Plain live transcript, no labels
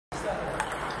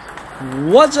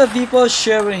What's up people,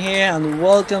 Sherwin here and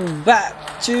welcome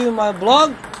back to my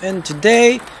blog. And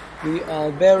today we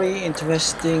are very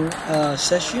interesting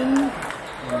session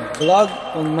blog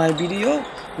on my video,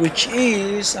 which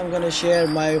is I'm gonna share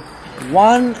my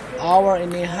 1.5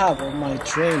 hours of my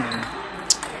training.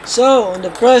 So on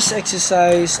the first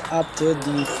exercise after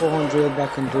the 400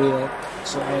 back and drill,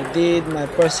 so I did my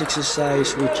first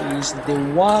exercise, which is the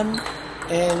 1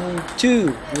 and 2,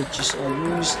 which is I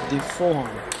use the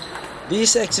forehand.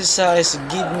 This exercise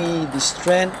give me the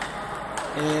strength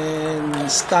and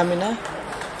stamina,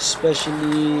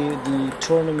 especially the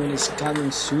tournament is coming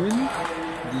soon,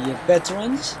 the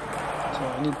veterans. So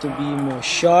I need to be more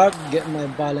sharp, get my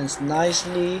balance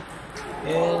nicely,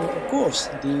 and of course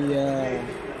the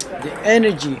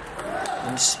energy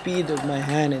and speed of my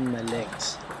hand and my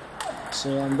legs.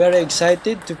 So I'm very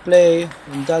excited to play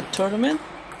in that tournament.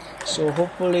 So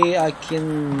hopefully I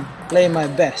can play my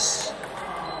best.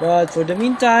 But for the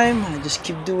meantime, I just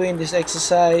keep doing this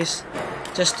exercise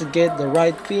just to get the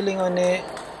right feeling on it,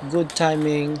 good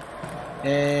timing,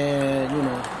 and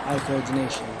eye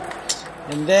coordination.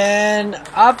 And then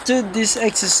after this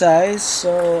exercise,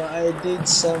 so I did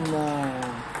some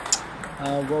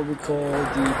what we call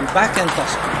the backhand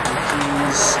toss, which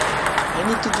is I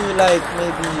need to do like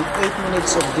maybe 8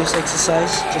 minutes of this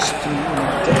exercise just to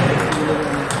get the feeling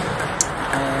on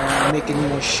it, make it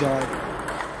more sharp.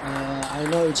 I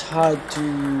know it's hard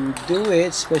to do it,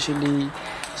 especially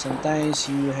sometimes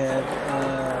you have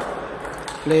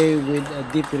play with a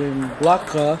different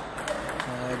blocker.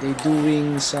 They're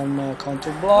doing some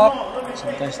counter block,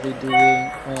 sometimes they're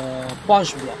doing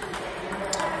punch block.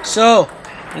 So,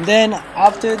 and then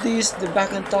after this, the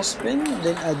backhand toss spin,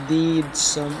 then I did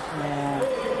some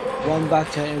one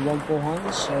backhand and one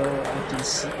forehand, so I can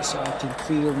see, so I can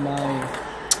feel my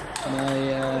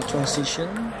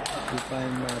transition if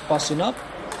I'm passing up.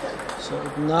 So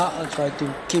if not, I'll try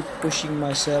to keep pushing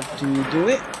myself to do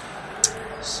it.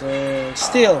 So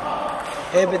still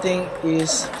everything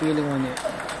is feeling on it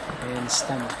and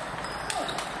stamina.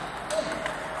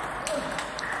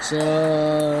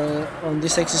 So on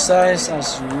this exercise I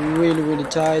was really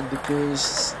tired,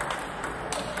 because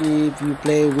if you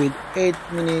play with 8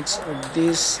 minutes of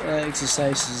this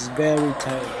exercise is very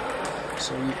tired.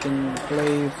 So you can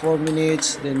play 4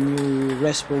 minutes, then you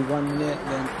rest for 1 minute,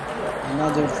 then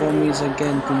another 4 minutes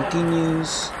again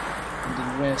continues, and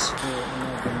then rest for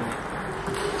another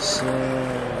minute. So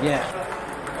yeah.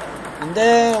 And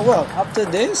then, well, after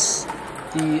this,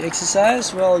 the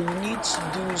exercise, well, you need to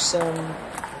do some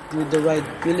with the right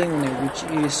feeling on it, which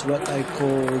is what I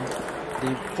call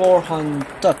the forehand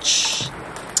touch,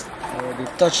 or the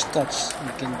touch.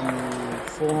 You can do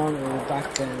forehand or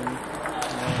backhand,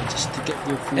 just to get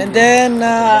your feeling. And then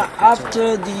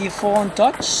after the forehand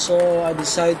touch, so I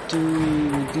decide to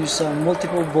do some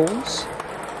multiple balls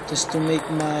just to make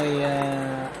my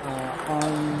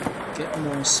arm get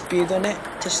more speed on it,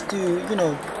 just to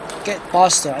get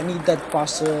faster. I need that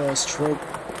faster stroke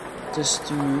just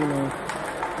to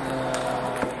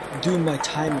do my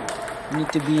timing. You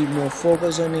need to be more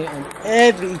focused on it on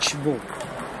each ball,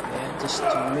 just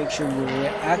to make sure your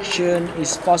reaction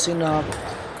is fast enough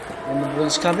when the ball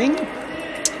is coming.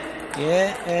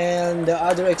 And the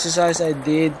other exercise I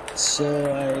did, so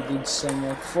I did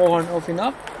some forehand open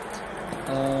up.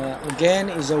 Again,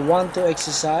 is a 1-2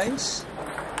 exercise.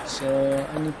 So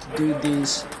I need to do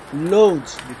these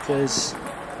loads, because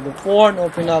the forehand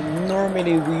open up,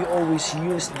 normally we always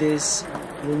use this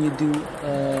when you do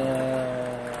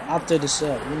after the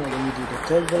serve. When you do the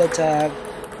third ball attack,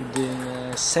 you're doing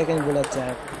a second ball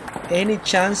attack, any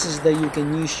chances that you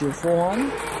can use your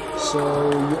forehand. So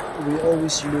we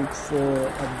always look for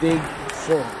a big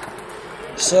forehand.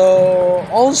 So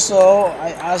also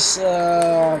I asked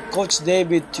Coach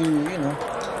David to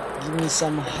give me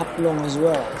some hop long as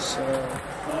well. So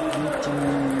I need to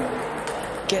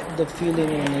get the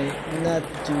feeling on it, not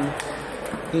to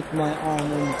hit my arm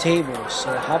on the table.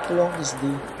 So hop long is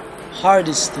the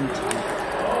hardest thing to do.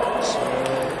 So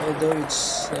although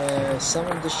it's some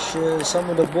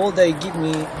of the ball they give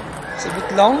me is a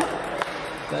bit long,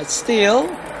 but still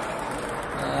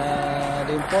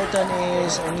the important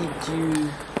is I need to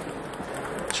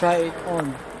try it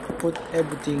on, put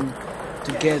everything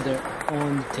together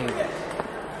on the table,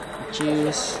 which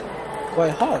is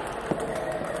quite hard.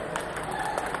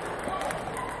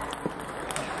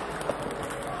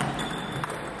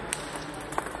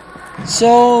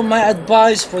 So my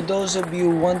advice for those of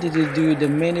you who wanted to do the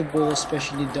many ball,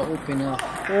 especially the opener,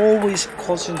 always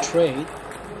concentrate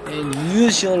and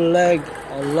use your leg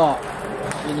a lot,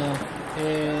 and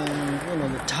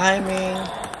the timing,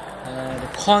 the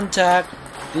contact,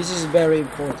 This is very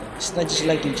important. It's not just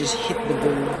like you just hit the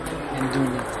ball and do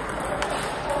it.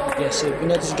 Yes, so if you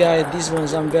notice guys, these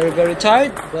ones I'm very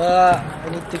tired, but I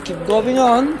need to keep going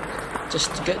on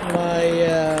just to get my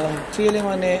feeling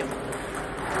on it.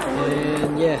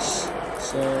 And yes,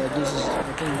 so this is,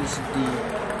 I think this is the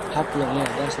hop long.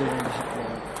 Yeah, that's the one, the hop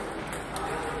long.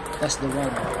 That's the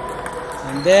one.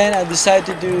 And then I decided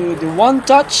to do the one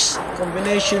touch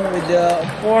combination with the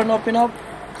forehand open up.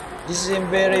 This is a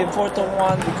very important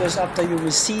one because after you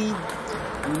receive,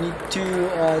 you need to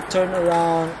turn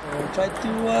around or try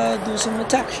to do some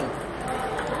attack shot.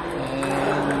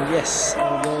 And yes,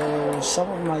 although some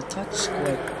of my touch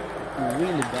quite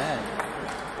really bad,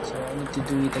 so I need to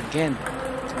do it again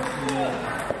to make me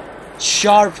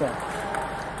sharper.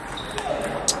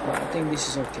 But I think this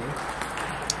is okay.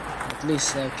 At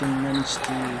least I can manage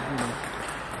to, you know,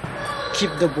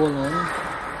 keep the ball on,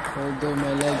 although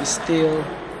my leg is still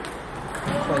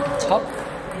quite tough,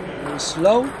 very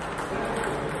slow.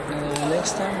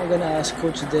 Next time I'm gonna ask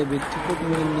Coach David to put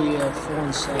me in the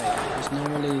forehand side, because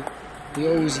normally he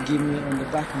always give me on the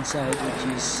backhand side,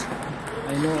 which is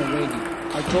I know already.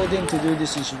 I told him to do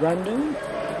this is random,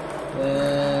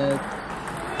 but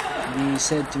he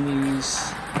said to me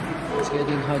it's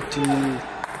getting hard to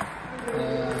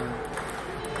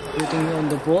putting me on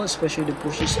the ball, especially the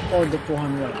pushes or the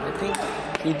forehand right. I think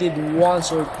he did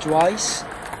once or twice,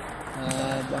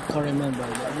 but I can't remember.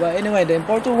 But anyway, the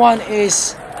important one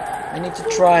is I need to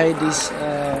try this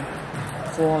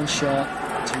forehand shot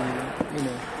to, you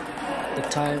know, the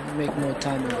time, make more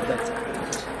time better.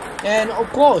 And of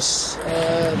course,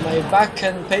 my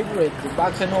backhand favorite, the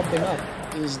backhand open up,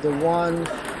 is the one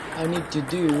I need to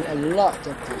do a lot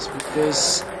of this,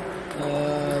 because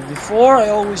before I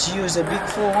always use a big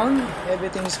forehand,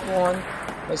 everything's forehand,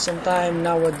 but sometimes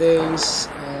nowadays,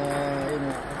 you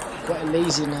know, I'm quite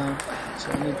lazy now,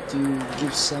 so I need to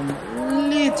give some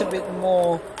little bit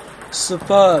more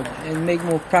superb and make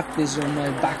more practice on my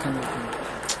backhand opening.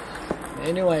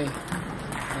 Anyway,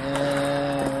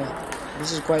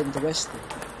 this is quite interesting.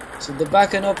 So the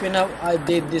backhand open up, I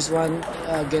did this one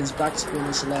against backspin.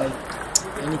 It's like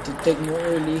I need to take more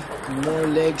early, more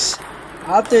legs.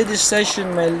 After this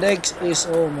session, my legs is,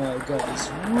 oh my god, it's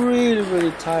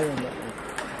really tired on that one.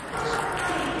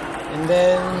 And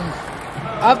then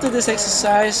after this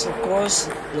exercise, of course,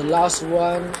 the last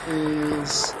one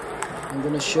is I'm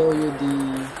gonna show you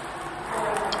the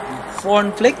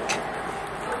forehand flick.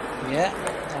 Yeah,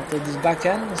 after this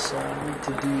backhand, so I need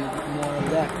to do more of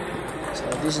that. So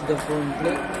this is the forehand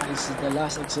flick. This is the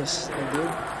last exercise I did.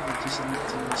 I just need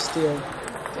to still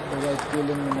get the right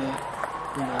feeling on it.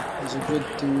 You know, it's good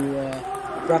to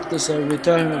practice a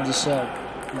return of the serve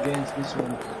against this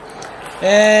one.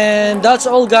 And that's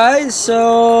all guys,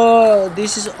 so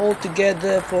this is all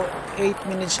together for 8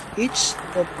 minutes each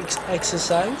of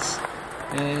exercise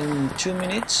and 2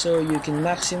 minutes, so you can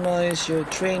maximize your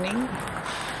training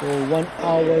for 1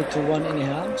 hour to 1.5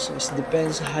 hours. So it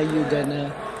depends how you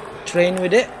gonna train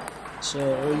with it. So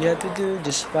all you have to do,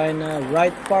 just find a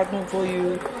right partner for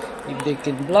you. If they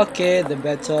can block it, the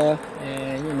better.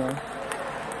 And you know,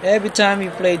 every time you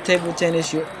play table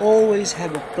tennis, you always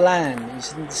have a plan.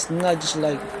 It's not just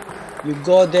like you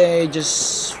go there and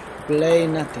just play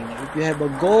nothing. If you have a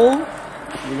goal,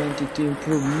 you want to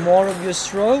improve more of your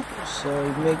stroke, so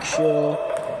make sure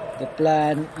the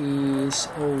plan is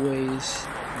always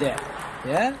there.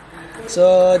 Yeah,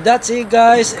 so that's it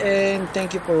guys, and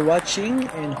thank you for watching,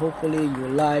 and hopefully you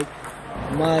like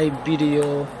my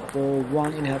video for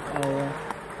 1.5 hour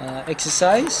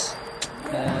exercise.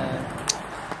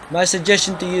 My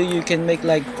suggestion to you, you can make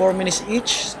like 4 minutes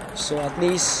each, so at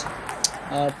least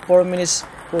 4 minutes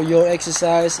for your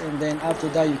exercise, and then after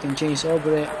that you can change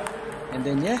over it, and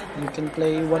then yeah, you can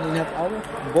play 1.5 hour,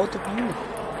 both of you,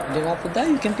 and then after that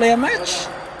you can play a match.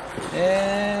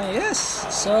 And yes,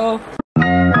 so